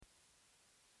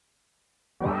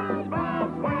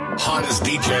hottest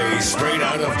DJs straight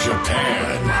out of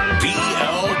Japan.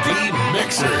 BLB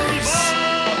Mixers.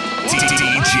 DJ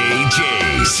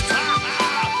J's.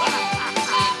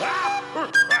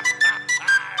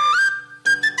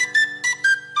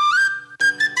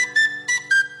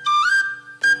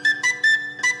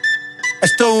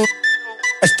 Esto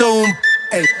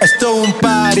es un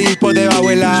party por debajo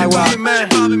del agua.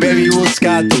 Baby,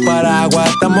 busca tu paraguas.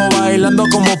 Estamos bailando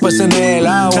como peces en el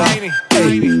agua.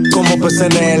 Ey, como peces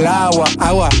en el agua.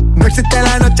 No existe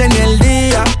la noche ni el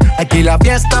día. Aquí la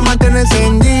fiesta mantiene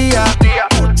encendida.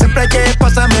 Siempre que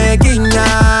pasa me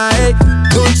guiña. Ey,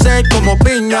 dulce como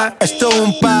piña. Esto es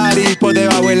un party por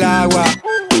debajo del agua.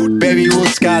 Baby,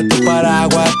 busca tu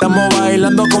paraguas. Estamos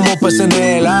bailando como peces en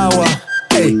el agua.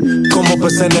 Ey, como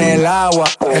peces en el agua.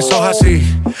 Eso es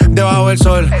así, debajo del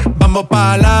sol. Vamos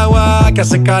para el agua, que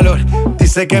hace calor.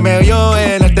 Dice que me vio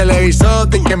en el televisor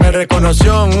y que me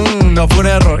reconoció. No fue un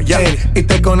error, ya. Y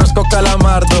te conozco,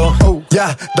 Calamardo.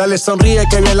 Ya, dale sonríe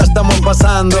que bien la estamos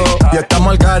pasando. Ya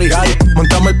estamos al cari,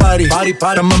 montamos el party.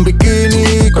 Estamos en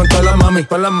bikini con todas las mami,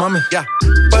 ya.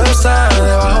 Puedo estar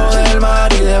debajo del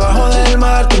mar y debajo del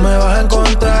mar tú me vas a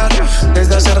encontrar.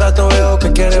 Desde hace rato veo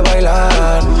que quieres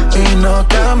bailar y no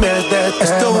cambies de tema.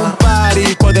 Esto es un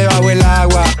party por debajo del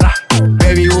agua.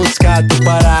 Baby, busca tu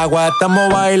paraguas.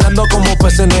 Estamos bailando como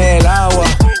peces en el agua.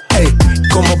 Ey,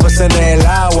 como peces en el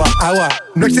agua.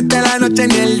 No existe la noche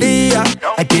ni el día.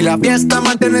 Aquí la fiesta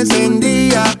mantiene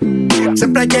encendida.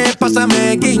 Siempre que pasa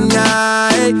me guiña.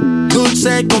 Ey,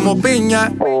 dulce como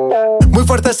piña. Muy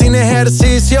fuerte sin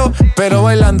ejercicio, pero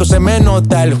bailando se me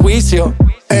nota el juicio.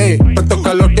 Ey, tanto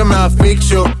calor que me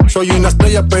asfixio. Soy una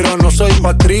estrella pero no soy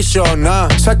Patricio, nah.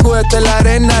 Sacúdete la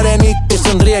arena, arenita y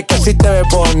sonríe que así te ves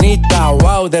bonita.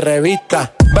 Wow, de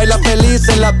revista. Baila feliz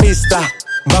en la pista.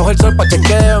 Bajo el sol pa' que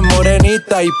quede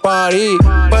morenita y party.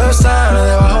 Puedo estar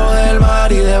debajo del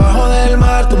mar y debajo del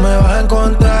mar tú me vas a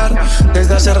encontrar.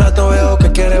 Desde hace rato veo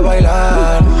que quieres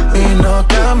bailar y no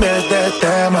cambies de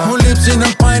tema. Who lives in a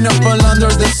pineapple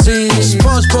under the sea?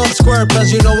 SpongeBob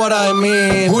SquarePants, you know what I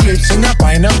mean. Who lives in a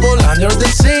pineapple under the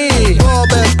sea?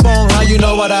 Bob Esponja, you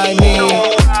know what I mean.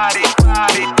 Party,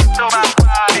 toma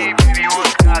party, baby,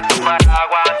 busca tu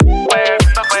paraguas.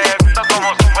 Puesto como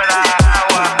super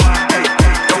agua.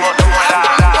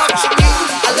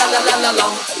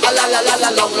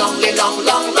 Long,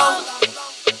 long, long.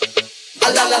 A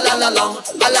la la la la long,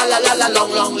 a la la la la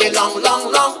long, long,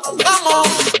 long, long. Come on.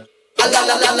 A la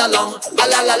la la la long, a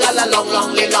la la la la long,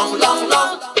 long, long.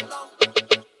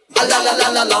 A la la la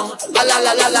la long, a la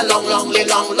la la la long, long.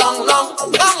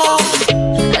 Come on.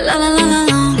 A la la la la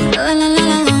long, a la la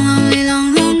la la long,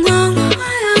 long.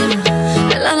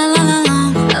 A la la la la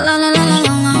long, a la la la la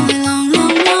long.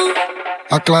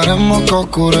 Aclaremos que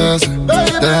oscurece,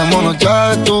 dejémonos ya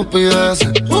de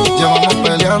estupideces. Llevamos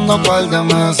peleando un par de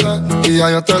meses y ya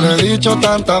yo te lo he dicho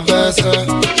tantas veces.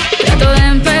 Trato de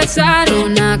empezar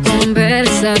una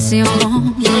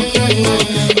conversación,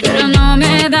 pero no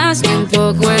me das ni un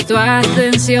poco de tu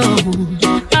atención.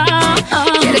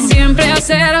 Quieres siempre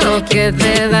hacer lo que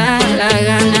te da la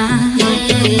gana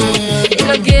y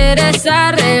lo quieres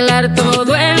arreglar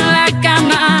todo en la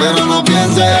cama. Pero no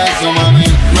pienses eso, mami,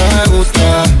 me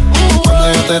gusta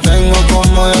cuando yo te tengo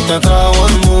como yo te trago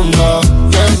el mundo.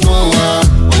 Desnuda,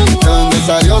 de donde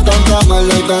salió tanta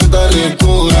maldad y tanta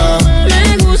ricura.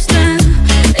 Me gusta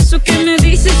eso que me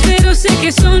dices, pero sé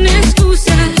que son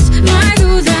excusas. No hay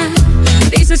duda,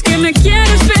 dices que me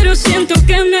quieres, pero siento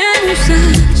que me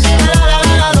usas.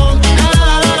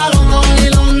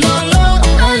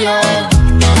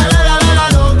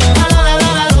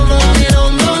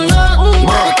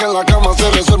 Es que en la cama se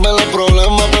resuelven los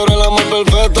problemas, pero el amor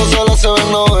perfecto solo se ve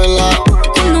en novela.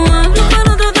 No hablo para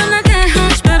no te me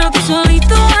quejas, pero tú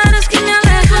solito eres quien me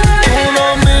aleja. Tú no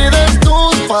mides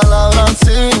tus palabras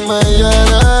si me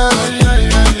hieres.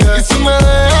 Y si me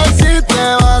dejas, si te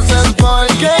vas es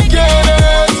porque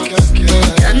quieres.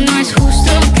 Ya no es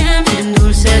justo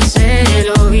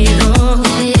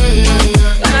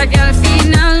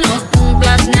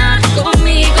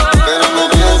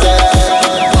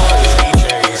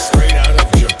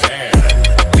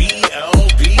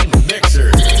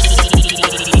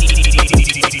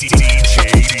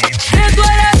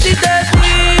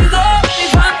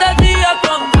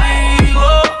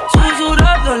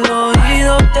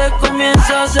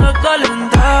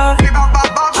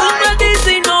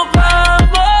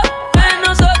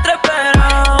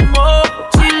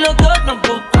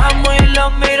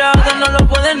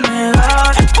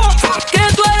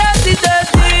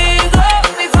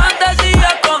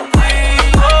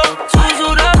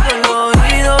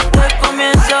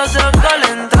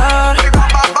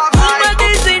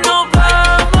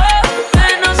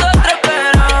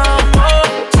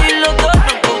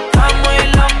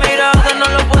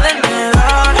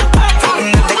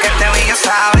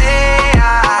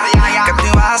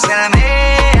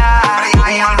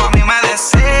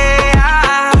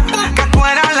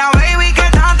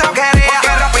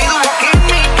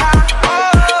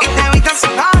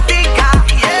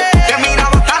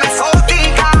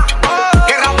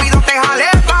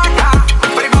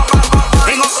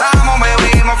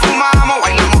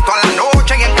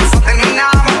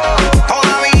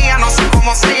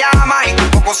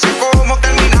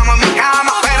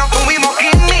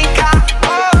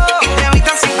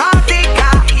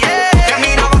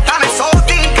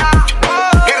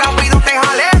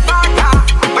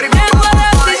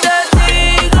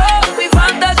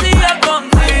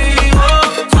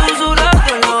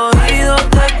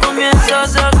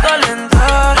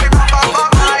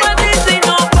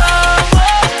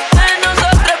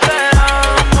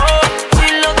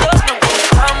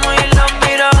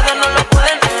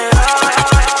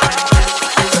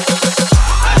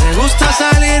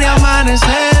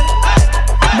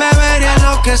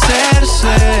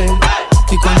verse.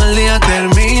 Y cuando el día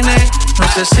termine, no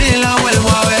sé si la vuelvo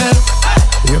a ver.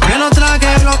 Yo que no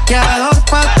traje bloqueador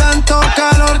pa' tanto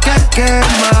calor que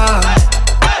quema.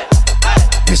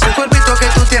 Ese cuerpito que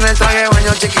tú tienes, el traje de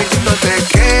baño chiquitito te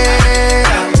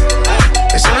queda.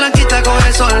 Esa blanquita con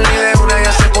el sol y de una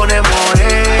ya se pone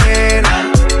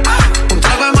morena. Un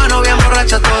trago de mano bien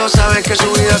borracha, todos saben que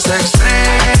su vida es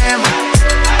extrema.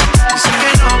 Dice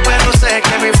que no, pero sé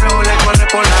que mi flow le corre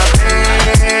por la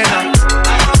pena.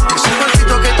 Ese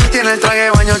cuerpito que tú tienes, el traje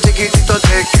de baño chiquitito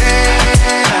te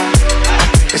queda.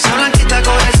 Esa blanquita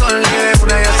con el sol y de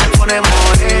una ya se pone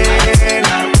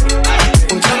morena.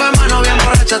 Un trago de mano bien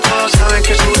borracha, todos saben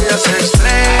que su vida es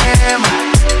extrema.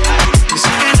 Dice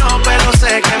que no, pero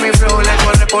sé que mi flow le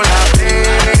corre por la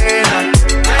pena.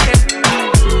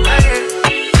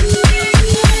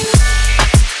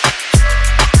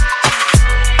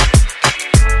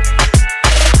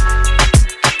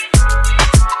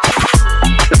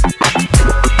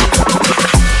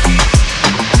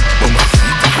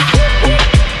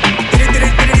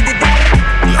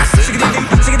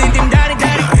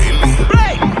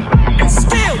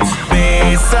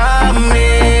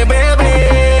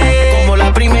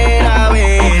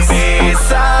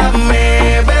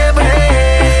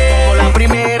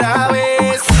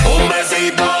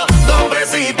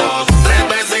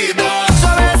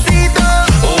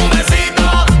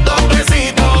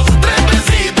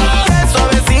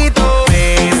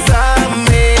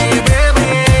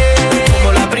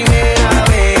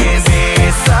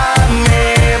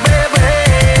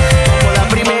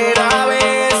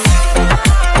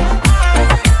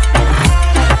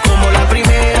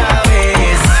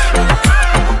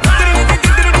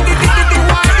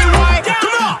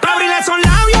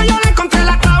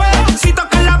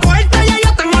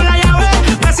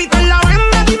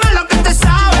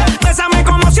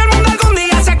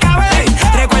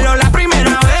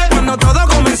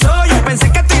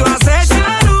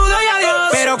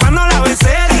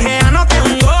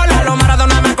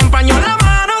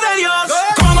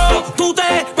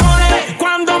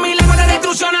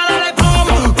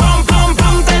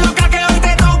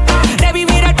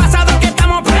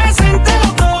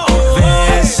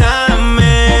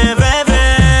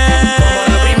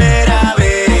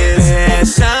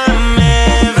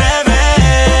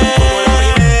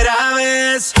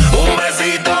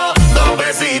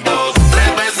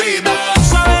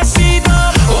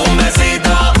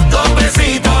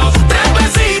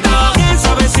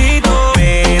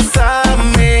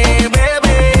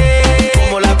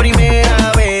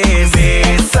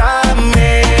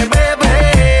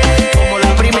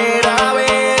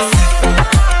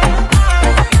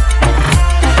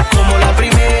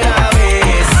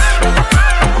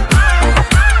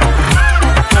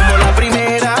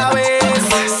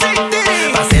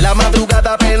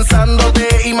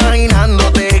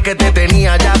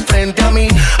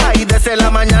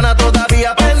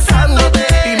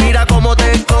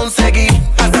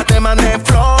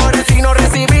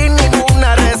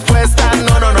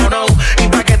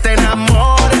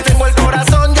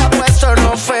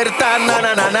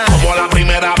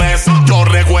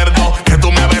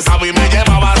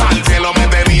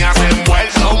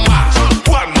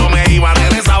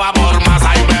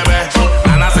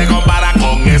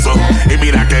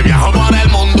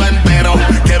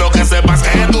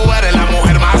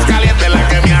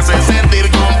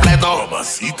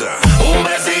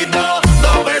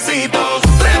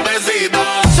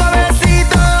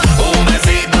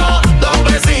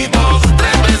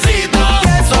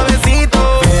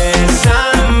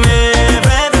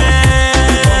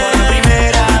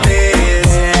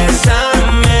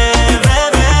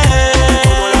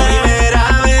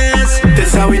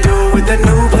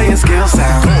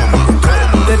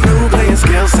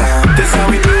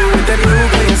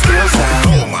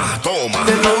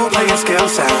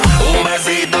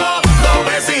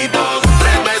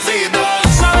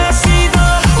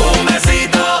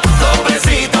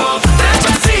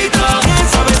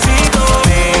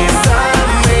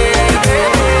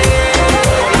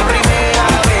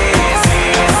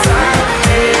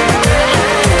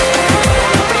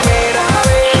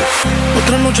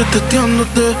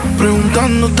 Testeándote,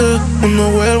 preguntándote cuando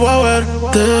vuelvo a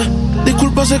verte.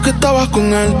 Disculpa, sé que estabas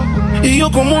con él y yo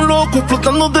como un loco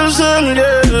explotándote el cel,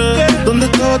 yeah. ¿Dónde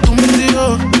estabas tú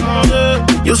metido?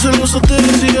 Yo celoso te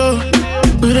decía.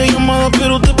 No era llamada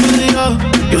pero te pedía.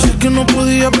 Yo sé que no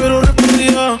podía pero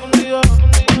respondía.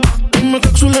 Una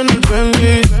cápsula en el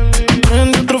Bentley,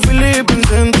 en otro Philip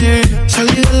pensé en ti.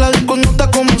 Salí de la disco nota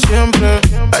como siempre.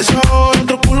 A esa hora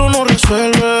otro culo no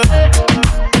resuelve.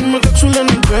 Una cápsula en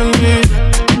el Bentley,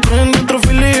 en otro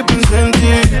Philip pensé en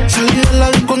ti. Salí de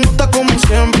la disco nota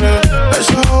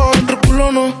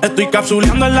Estoy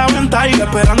capsuleando en la ventana,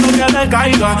 esperando que le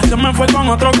caiga. Se me fue con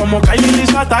otro como Kylie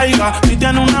Lisa Taiga. Si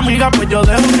tiene una amiga, pues yo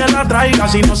dejo que la traiga.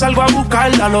 Si no salgo a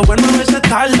buscarla, lo bueno a veces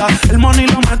tarda. El money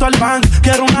lo meto al bank,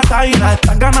 quiero una taila.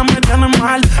 Estas ganas me tienen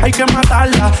mal, hay que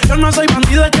matarla. Yo no soy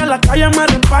bandido, es que la calle me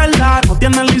respalda. No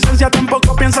tiene licencia,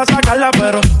 tampoco piensa sacarla,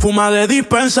 pero fuma de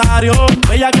dispensario.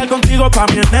 Bella que contigo pa'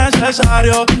 mí es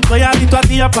necesario. Estoy adicto a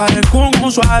ti, ya parezco un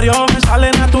usuario. Me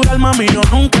sale natural, mami, yo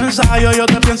nunca ensayo. Yo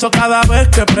te pienso cada vez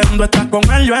que prendo, estás con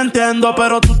él, yo entiendo.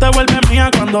 Pero tú te vuelves mía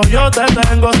cuando yo te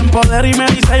tengo. Sin poder y me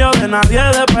dice yo de nadie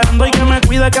dependo. Y que me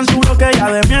cuide que en su bloque ya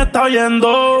de mí está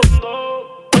oyendo.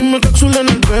 Hoy me capsulé en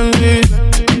el Bentley,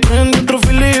 prendí otro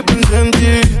Philip, pensé en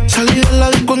ti. Salí de la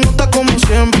disco, no está como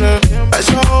siempre. A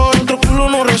esa hora otro culo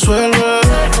no resuelve.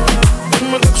 Hoy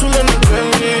me capsulé en el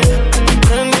Bentley,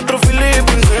 prendí otro Philip,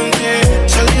 pensé en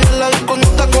ti. Salí de la disco, no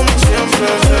está como siempre.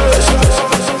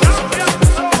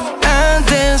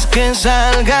 Antes que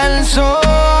salga el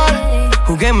sol,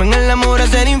 juguemos en el amor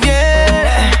hasta el infiel.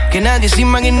 Que nadie se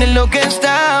imagine lo que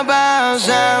está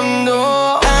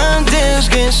pasando. Antes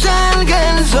que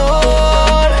salga el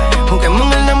sol,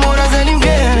 juguemos en el amor hasta el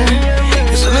infiel.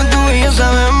 Que solo tú y yo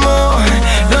sabemos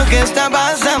lo que está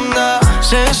pasando.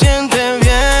 Se siente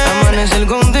bien amanecer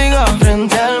contigo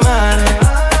frente al mar.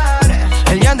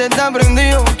 El ya te está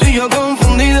prendido, tú y yo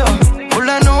confundidos por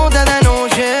la nota de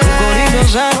anoche. Un corrido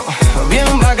sano,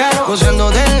 bien bacano,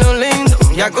 gozando de lo lindo,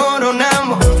 ya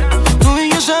coronamos. Tú y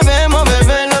yo sabemos,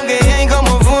 bebé, lo que hay,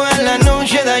 como fue la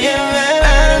noche de ayer, bebé.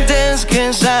 Antes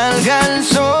que salga el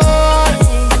sol,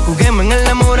 juguemos en el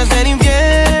amor hasta el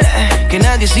infiel. Que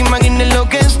nadie se imagine lo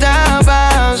que está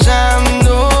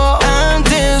pasando.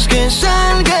 Antes que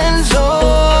salga el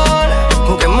sol,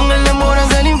 juguemos en el amor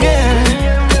hasta el infiel.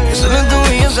 Que solo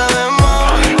tú y yo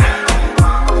sabemos.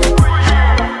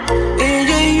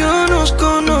 Ella y yo nos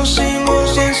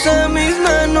conocimos y esa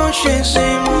misma noche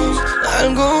hicimos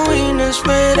algo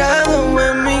inesperado.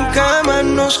 En mi cama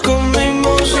nos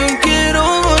comimos y quiero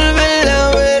volver a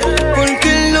ver,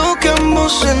 porque lo que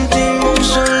ambos sentimos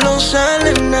solo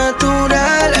sale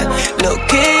natural. Lo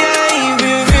que ahí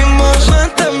vivimos,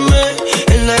 mátame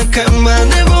en la cama,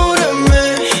 devórame,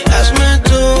 hazme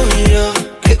tuyo,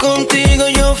 que contigo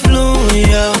yo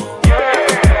fluyo.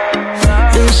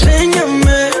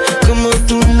 Enséñame como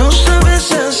tú no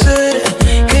sabes hacer,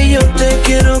 que yo te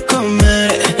quiero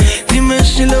comer. Dime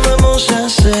si lo vamos a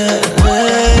hacer.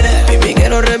 Baby,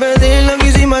 quiero repetir lo que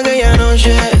hicimos aquella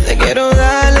noche. Te quiero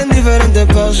dar en diferentes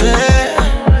poses.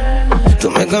 Tú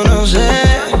me conoces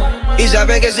y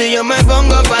sabes que si yo me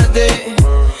pongo pa' ti,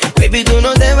 baby, tú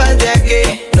no te vas de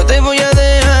aquí. No te voy a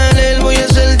dejar, él voy a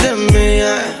hacerte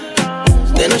mía,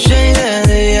 de noche y de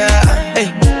día.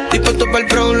 Ey, estoy puesto para el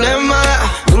problema.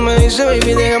 Tú me dices,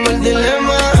 baby, déjame el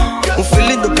dilema. Un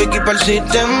filito piqui para el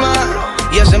sistema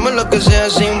y hacemos lo que sea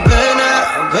sin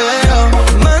pena. Pero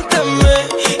mátame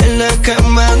en la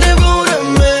cama,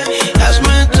 devórame,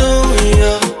 hazme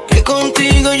tuyo, que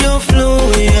contigo yo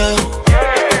fluyo.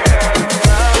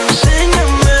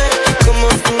 Enséñame como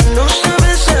tú no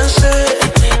sabes hacer,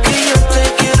 que yo te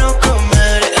quiero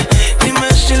comer. Dime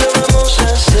si lo vamos a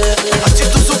hacer. Si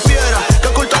tú supieras que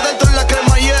oculta dentro en la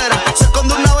cremallera se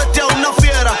esconde una bestia, una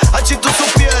fiera. Si tú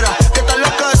supieras que tan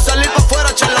loca de salir pa'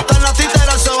 afuera, charlatana,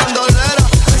 títera, esa bandolera.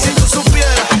 Si tú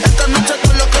supieras esta noche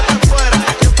tú lo que te espera,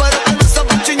 yo espero que no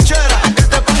seas chinchera, que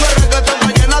te ponga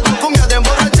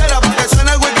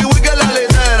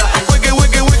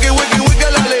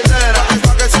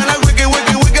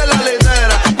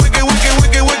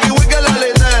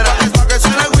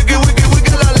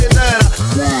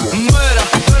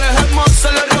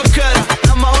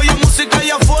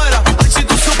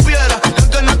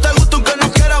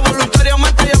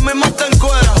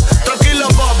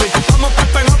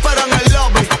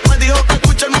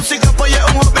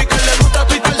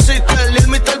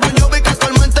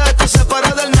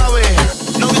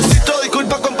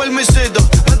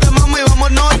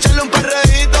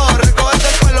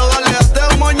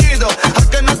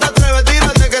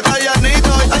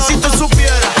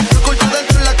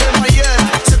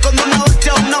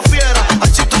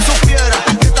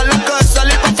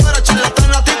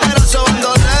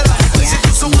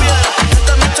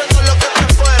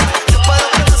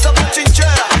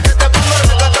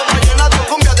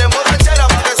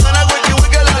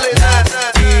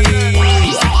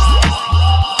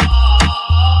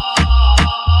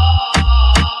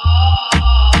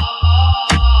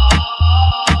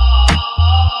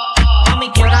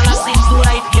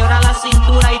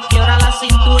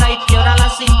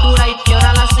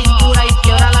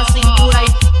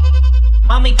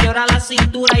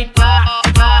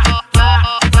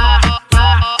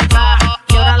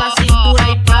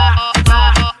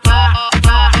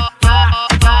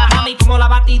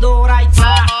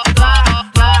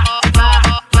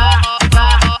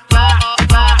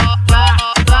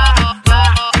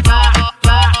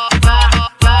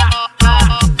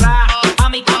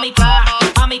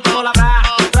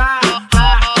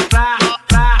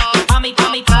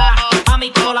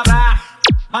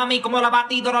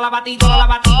batidora, la batidora, la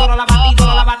batidora, la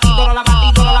batidora, la batidora, la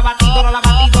batidora, la batidora, la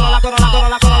batidora, la cora, la cora,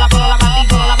 la cora, la cora, la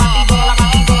batidora, la batidora, la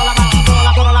batidora, la batidora,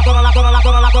 la cora, la cora, la cora, la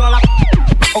cora, la cora, la.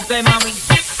 Ok, mami,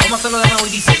 vamos a hacerlo de nuevo y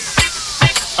dice.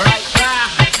 Alright,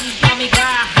 mami,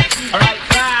 alright,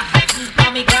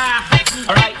 mami,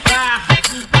 alright,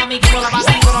 mami, con la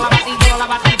batidora, la batidora, la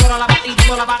batidora, la batidora,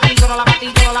 la batidora, la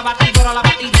batidora, la batidora, la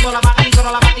batidora, la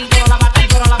batidora, la batidora, la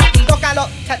batidora, la batidora. Tócalo,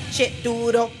 touch it,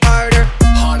 duro, harder.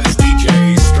 Hottest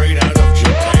DJ straight out of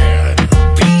Japan.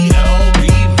 BLB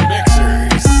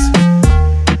Mixers.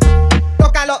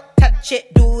 Tócalo, touch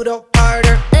it, duro,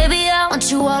 harder. Baby, I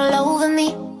want you all over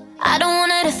me. I don't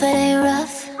want it if it ain't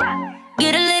rough.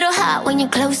 Get a little hot when you're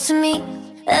close to me.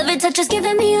 Every touch is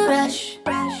giving me a rush.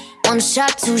 One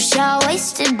shot, two shot,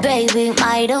 wasted, baby.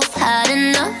 Might have had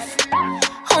enough.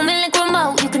 Hold me like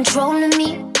remote, you controlling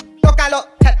me. Tócalo,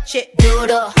 touch it,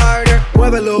 duro, harder.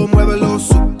 Muévelo, muévelo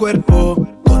su cuerpo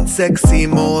con sexy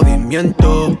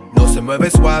movimiento. No se mueve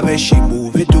suave, she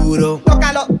move it duro.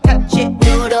 Tócalo, touch it,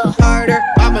 duro, harder.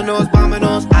 Vámonos,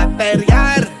 vámonos a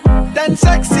perrear. Tan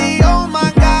sexy, oh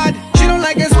my God. She don't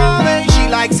like it suave, she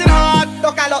likes it hard.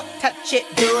 Tócalo, touch it,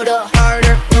 duro,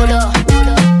 harder. Duro,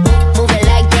 duro. Move it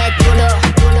like that, duro,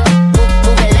 duro.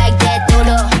 Move it like that,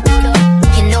 duro, duro.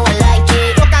 You know I like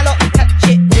it. Tócalo, touch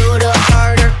it, duro,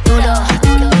 harder. Duro,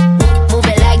 duro. Move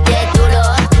it like that, duro,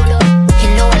 duro. You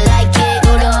know I like it.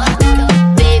 Duro, duro.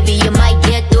 Baby, you might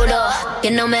get duro. Que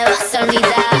no me vas a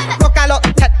olvidar. Tócalo,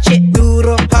 touch it,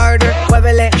 duro, harder.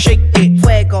 Muévele, shake it,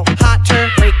 fuego, hotter.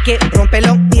 Break it,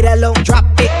 rómpelo, tíralo, drop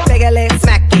it, pégale,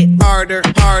 smack it, harder,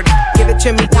 hard. Give it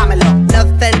to me, dámelo. Love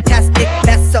fantastic,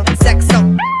 beso,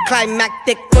 sexo,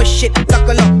 climactic, push it,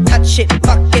 tócalo, touch it,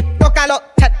 fuck it, tócalo,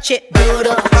 touch it,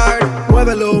 duro, hard.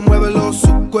 Muévelo, muévelo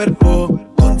su cuerpo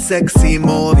con sexy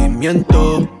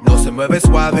movimiento. No se mueve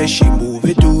suave, she move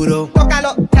it duro.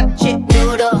 Tócalo, touch it,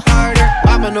 duro, harder.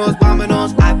 Vámonos,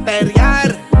 vámonos a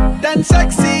perrear. Tan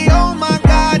sexy, oh my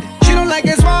God. She don't like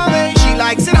it suave, she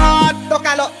likes it hard.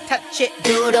 Tócalo, touch it,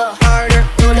 Duro, harder.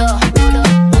 duro, duro.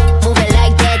 Move it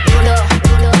like that, duro,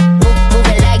 duro. Move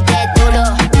it like that, duro,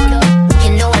 duro.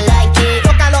 You know I like it.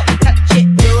 Tócalo, touch it,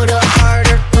 Duro,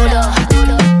 harder. duro,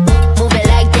 duro. Move it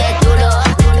like that, duro,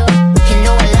 duro. You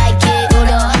know I like it.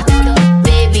 Duro, duro.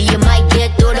 Baby, you might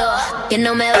get duro. Que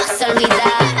no me vas a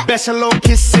olvidar. Bésalo,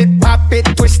 kiss it, pop it,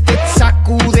 twist it,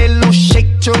 sacúdelo,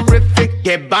 shake terrific,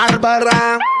 que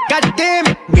bárbara. God damn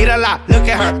it, mírala, look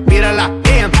at her, mírala,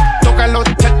 damn. Tócalo,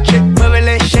 touch it,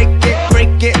 muévele, shake it,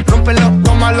 break it, rómpelo,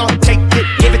 tómalo, take it,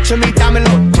 give it to me,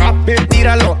 dámelo, drop it,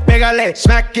 tíralo, pégale,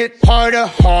 smack it, harder,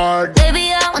 hard.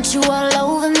 Baby, I want you all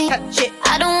over me. Touch it,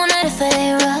 I don't want it if it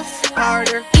ain't rough.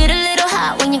 harder. Get a little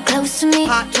hot when you're close to me.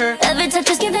 Hotter. Every touch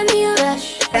is giving me a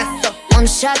rush. Beso, One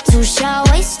shot, two shot,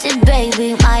 wasted,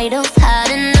 baby. Might have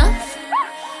had enough.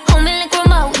 Hold me like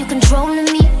remote, you controlling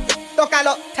me.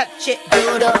 tócalo, touch it,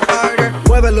 duro, harder.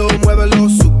 Muévelo, muévelo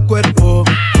su cuerpo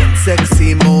con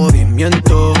sexy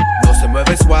movimiento. No se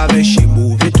mueve suave, she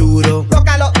move it duro.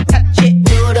 Tócalo, touch it,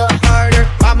 duro, harder.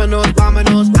 Vámonos,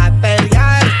 vámonos a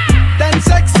perrear. Tan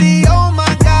sexy, oh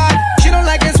my God. She don't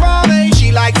like it suave,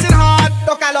 she likes it hard.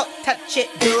 Tócalo, touch it,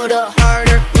 Duro,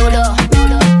 harder. duro,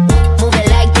 duro. Move it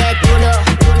like that, duro,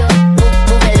 duro.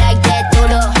 Move it like that,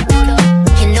 duro, duro.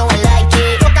 You know I like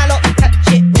it. Tócalo,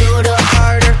 touch it, Duro,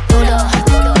 harder. duro,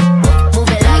 duro. Move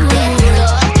it like that, duro,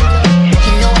 duro.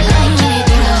 You know I like it.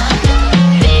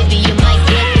 Baby, you might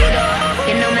get duro.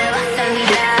 Que no me vas a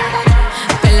olvidar.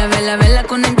 Vela, vela, vela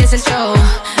cuando empieza el show.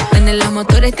 Prende los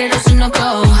motores, te los uno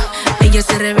go. Ella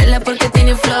se revela porque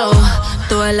tiene flow.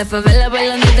 Toda la favela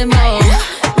bailando dembow.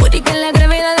 Booty que la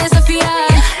gravedad desafía.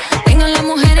 Tengo a la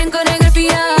mujer en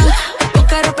coreografía.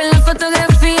 Poca ropa en la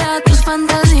fotografía. Tus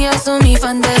fantasías son mi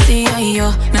fantasía. Y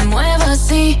yo me muevo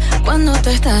así cuando tú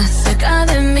estás cerca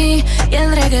de mí. Y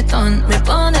el reggaetón me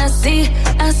pone así.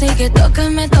 Así que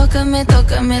tócame, tócame,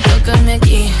 tócame, tócame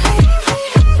aquí.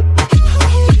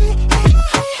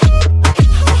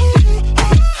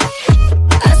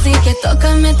 Así que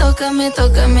tócame, tócame,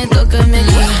 tócame, tócame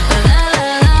aquí.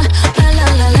 La la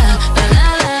la, la la la la, la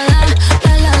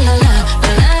la la, la la la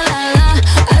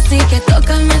la. Así que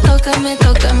tócame, tócame,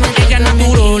 tócame. Ella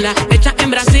naturola, hecha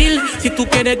en Brasil. Si tú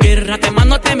quieres guerra, te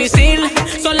mando este misil.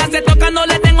 Sola se toca, no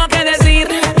le tengo que decir.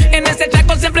 En ese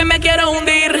chaco siempre me quiero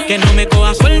hundir. Que no me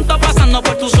coja suelto pasando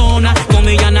por tu zona. Con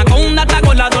mi anaconda,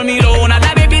 taco la dormirona.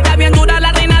 La bebida bien dura,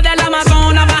 la reina del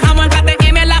Amazonas. Bajamos el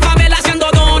KTM en la favela haciendo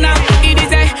dona. Y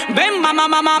dice, ven mamá,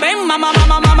 mamá, ven mamá,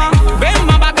 mamá, mamá. Ven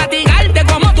mamá para castigarte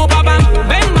como tu papá.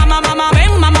 Ven mamá, mamá,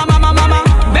 ven mamá, mamá, mamá.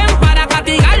 Ven para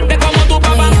castigarte como tu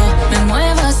papá. Y yo me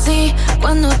muevo así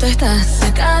cuando tú estás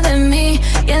cerca de mí.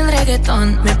 Y el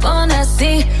reggaetón me pone así.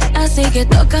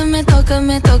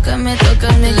 tócame, tócame,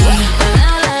 tócame aquí.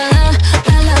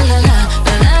 La la la, la la la la,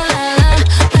 la la la,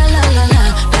 la la la, la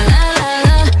la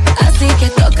la. Así que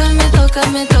tócame,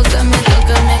 tócame, tócame,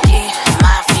 tócame aquí.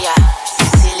 Mafia,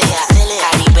 Sicilia,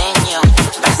 caribeño,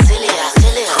 Brasilia,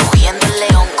 rugiendo el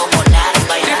león como nada,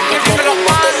 bailando este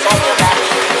ritmo de sayonara.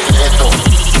 Reto,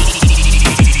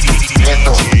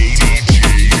 reto,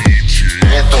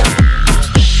 reto,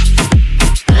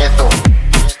 reto,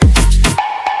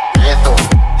 reto,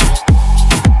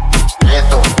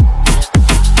 reto,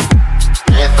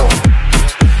 reto,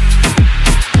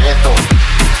 reto.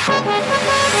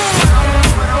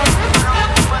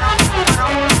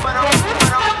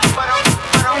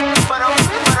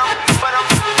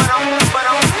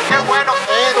 Qué bueno,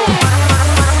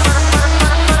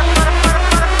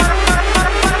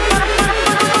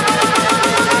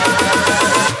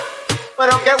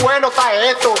 pero qué bueno está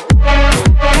esto.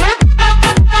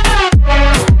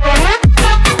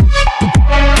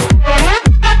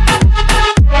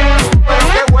 Pero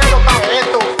qué bueno está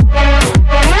esto.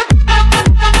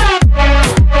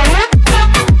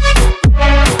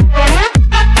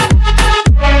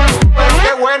 Pero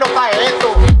qué bueno está esto.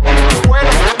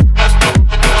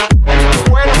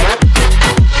 Bueno, bueno,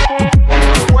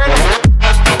 bueno,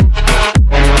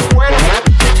 bueno,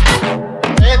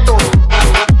 esto.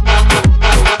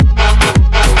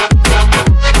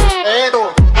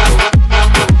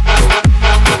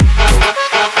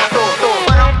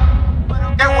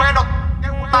 Qué bueno está esto.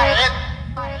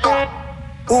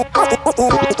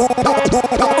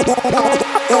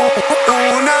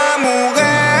 Una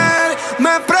mujer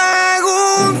me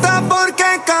pregunta por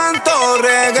qué canto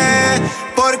reggae,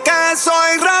 porque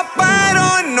soy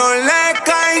rapero, no le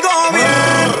caigo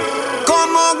bien.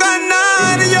 ¿Cómo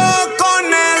ganar yo con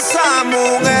esa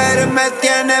mujer? Me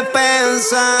tiene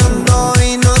pensando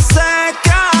y no sé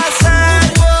qué hacer.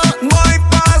 Voy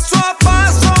paso a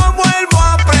paso, vuelvo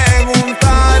a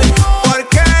preguntar,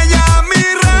 porque ya mi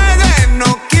reggae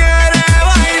no quiere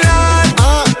bailar.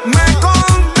 Me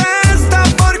contesta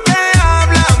porque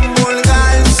hablan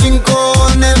vulgar. Sin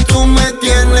cojones tú me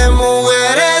tienes,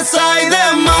 mujeres hay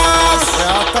de más.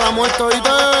 Hasta la muerte, oíste.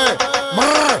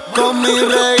 Con mi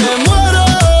reggae muero,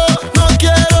 no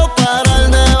quiero parar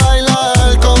de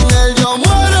bailar. Con él yo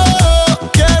muero,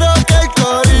 quiero que el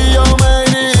corillo me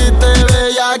grite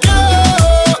bellaqueo.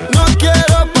 No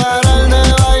quiero parar de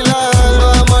bailar,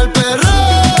 vamos al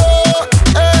perreo.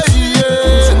 Ey,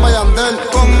 yeah. Sin Mayandel.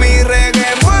 Con mi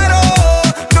reggae muero,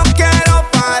 no quiero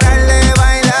parar de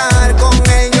bailar. Con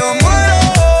él yo muero,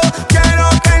 quiero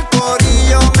que el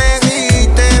corillo me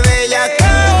grite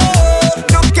bellaqueo.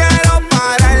 No quiero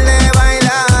parar de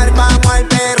bailar, vamos al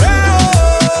perreo.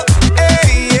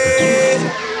 Ey,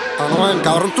 yeah. Anuel,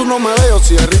 cabrón, tú no me veo.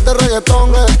 Si derrite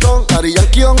reggaetón, reggaetón. Daddy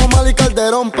Yankee, Don Omar y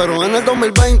Calderón. Pero en el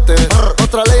 2020,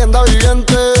 otra leyenda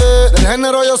viviente. Del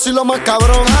género yo soy lo más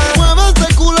cabrón. Mueve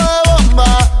ese culo de bomba,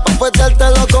 pa'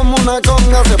 feteártelo como una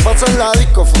conga. Se pasa en la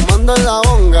disco, fumando en la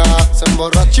bonga. Se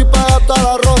emborracha y paga toda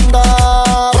la ronda.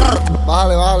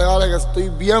 Vale, vale, vale, que estoy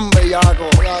bien bellaco.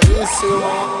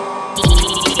 Bravísimo.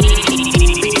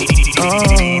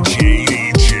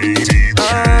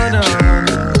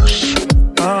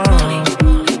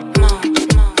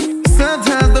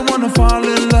 Sometimes I wanna fall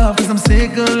in love, cause I'm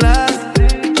sick of lies.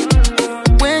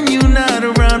 When you're not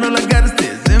around, all I got is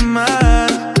tears in my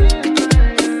eyes.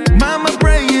 Mama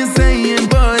praying, saying,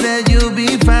 boy, that you'll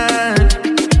be fine.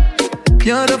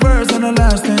 You're the first and the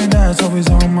last thing that's always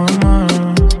on my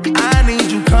mind. I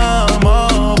need you come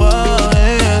over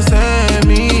and set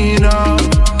me down.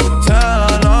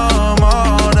 Tell them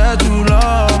all that you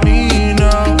love me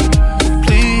now.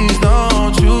 Please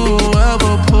don't you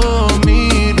ever put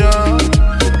me down.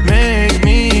 Make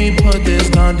me put this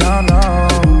gun down now.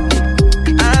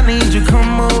 I need you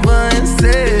come over and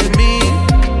save me.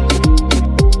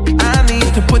 I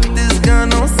need to put this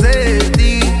gun on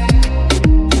safety.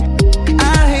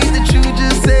 I hate that you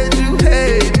just said you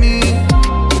hate me.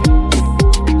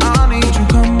 I need you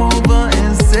come over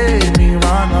and save me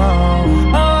right now.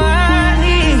 Oh, I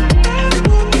need.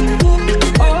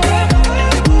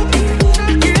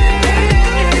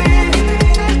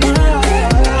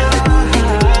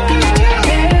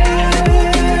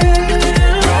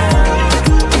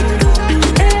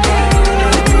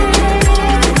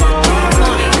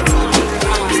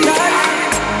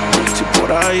 Si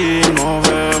por ahí nos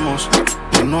vemos,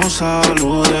 no nos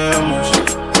saludemos.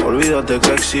 Olvídate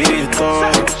que existo.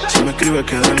 Si me escribes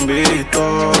queda en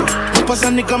visto. No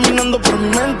pasas ni caminando por mi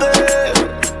mente.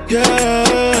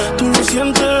 Yeah, tú lo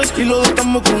sientes y los dos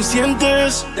estamos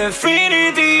conscientes.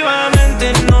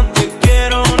 Definitivamente no te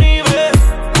quiero ni ver.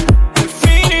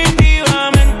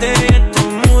 Definitivamente esto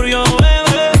murió, bebé.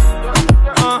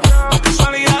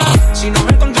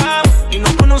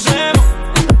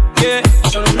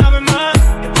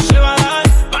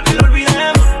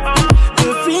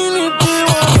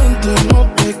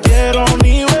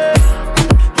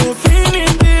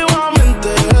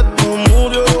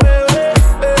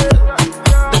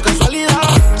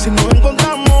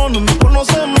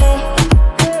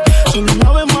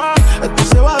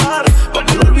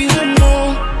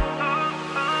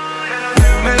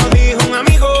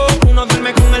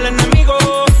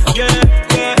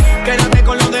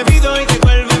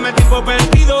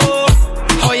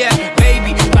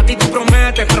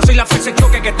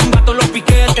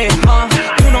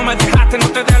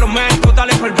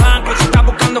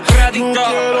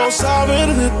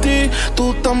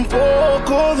 tú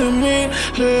tampoco de mí.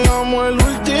 Leamos el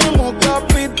último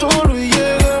capítulo y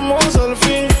lleguemos al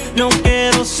fin. No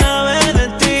quiero saber de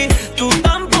ti, tú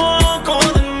tampoco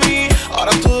de mí.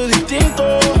 Ahora todo es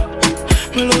distinto,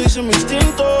 me lo dice mi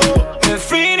instinto.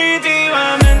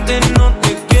 Definitivamente no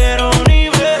te quiero ni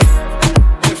ver.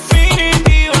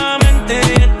 Definitivamente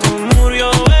esto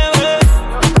murió, bebé.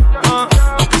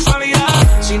 Casualidad,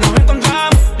 si nos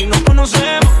encontramos y nos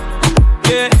conocemos,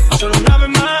 yeah, solo una vez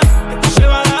más, esto se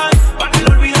va a dar para que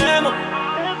lo olvidemos.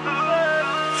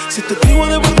 Si te digo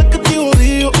de verdad que te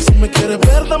odio, si me quieres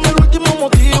ver dame el último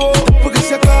motivo, porque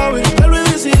se acabe, ya lo he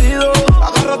decidido.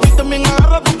 Agárrate y también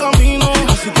agarra tu camino.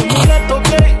 Si te molesta, ok,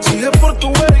 sigue por tu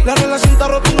way. La relación está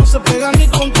rota y no se pega ni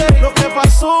conté. Lo que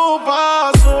pasó,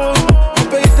 pasó. Me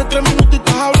pediste 3 minutos y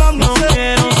estás hablando. No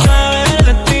quiero saber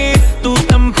de ti, tú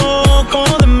tampoco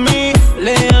de mí.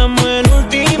 Leamos el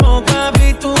último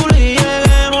capítulo y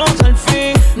lleguemos al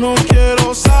fin. No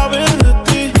quiero saber de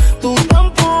ti, tú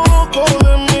tampoco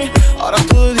de mí. Ahora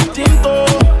todo es distinto,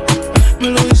 me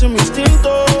lo dice mi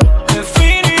instinto.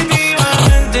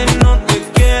 Definitivamente no te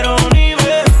quiero ni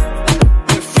ver.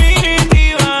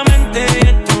 Definitivamente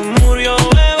esto murió,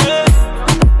 bebé.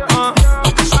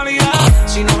 Casualidad,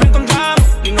 si nos encontramos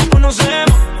y nos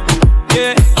conocemos,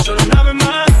 yeah, solo una vez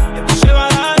más, esto se va a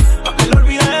dar para que lo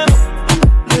olvidemos.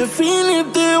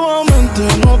 Definitivamente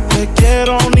no te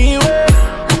quiero ni ver.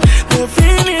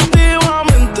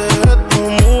 Definitivamente esto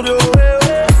murió,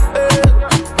 bebé.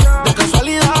 De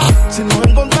casualidad, si nos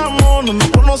encontramos, no nos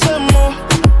conocemos.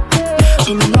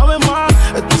 Solo una vez más,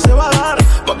 esto se va a dar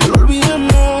para que lo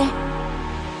olvidemos.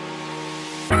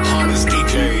 Hottest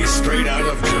DJ straight out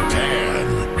of Japan.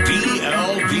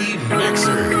 BLB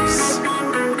Mixers.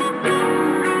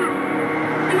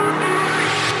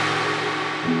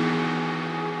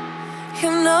 You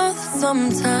know that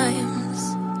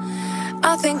sometimes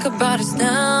I think about us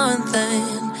now and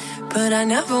then, but I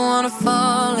never wanna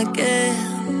fall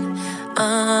again.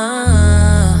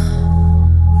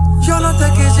 Yo no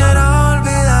te quisiera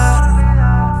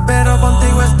olvidar, pero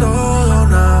contigo es todo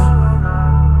nada.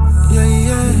 Yeah,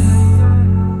 yeah.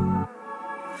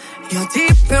 You're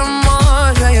deep in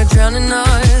water, you're drowning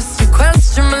us. You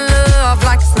question my love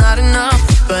like it's not enough,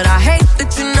 but I hate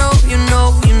that you know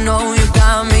you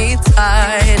got me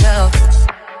tied up.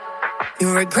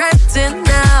 You regret it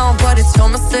now, but it's your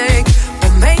mistake.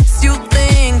 What makes you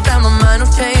think that my mind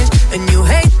will change? And you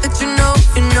hate that you know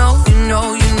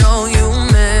you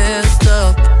messed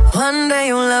up. One day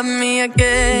you'll love me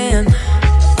again.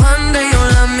 One day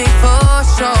you'll love me for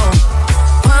sure.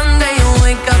 One day you'll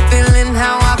wake up feeling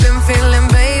how I've been feeling,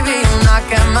 baby. You'll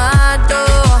knock at my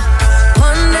door.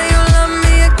 One day you'll love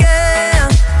me again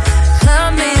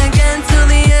till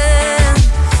the end.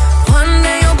 One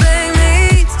day you'll beg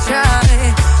me to try.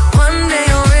 One day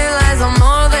you'll realize I'm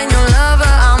more than your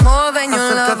lover. I'm more than your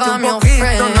lover, I'm your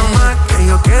friend. Nomás que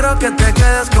yo quiero que te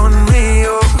quedes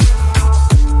conmigo.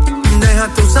 Deja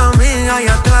tus amigas ahí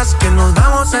atrás, que nos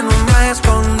vamos en un viaje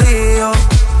escondido.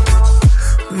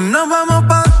 Nos vamos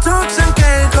pa' Turks and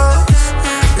Caicos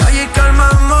y allí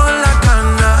calmamos las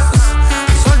ganas.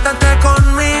 Suéltate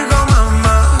conmigo,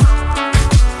 mamá,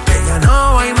 que ya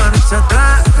no hay marcha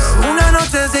atrás. Una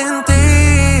noche sin ti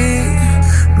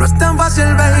no es tan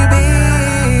fácil, baby.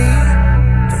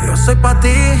 Que yo soy pa'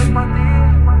 ti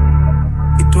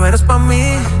y tú eres pa'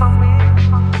 mí.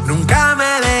 Nunca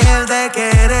me dejes de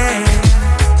querer.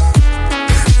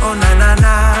 Oh, na, na,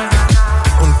 na.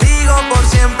 Contigo por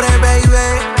siempre, baby.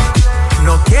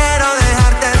 No quiero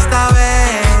dejarte esta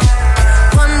vez.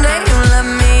 One day you'll love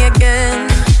me again.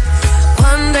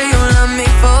 One day you'll love me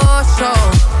for sure.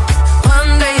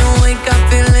 One day you'll wake up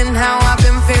feeling how I've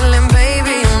been feeling,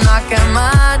 baby. You'll knock at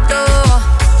my door.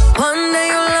 One day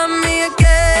you'll love me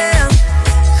again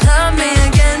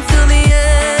till the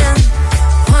end.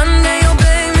 One day you'll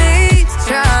beg me to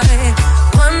try.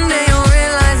 One day you'll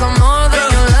realize I'm more than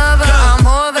your lover. I'm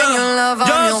more than your lover,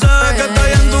 I'm your friend. Yo sé que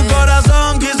estoy en tu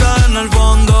corazón, quizás en el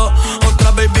fondo.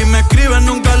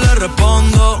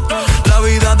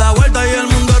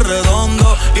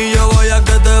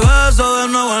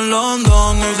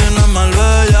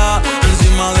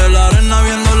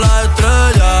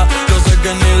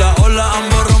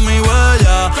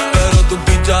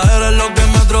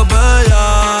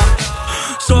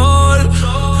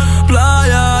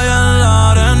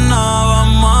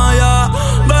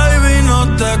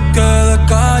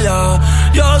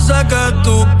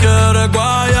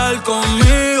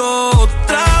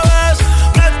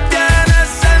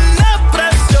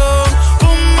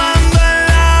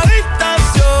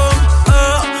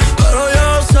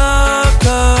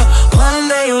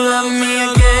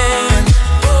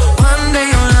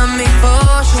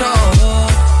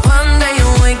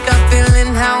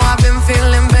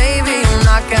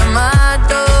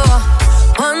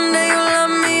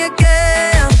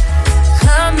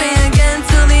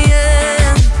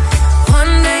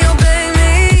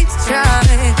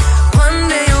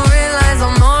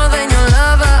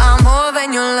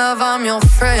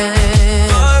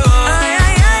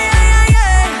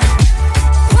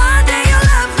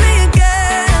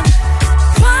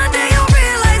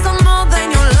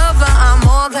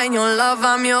 ain't your love,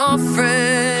 I'm your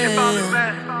friend.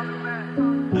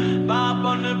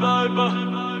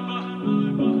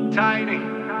 Tiny.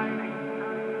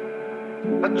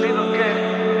 Latino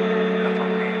que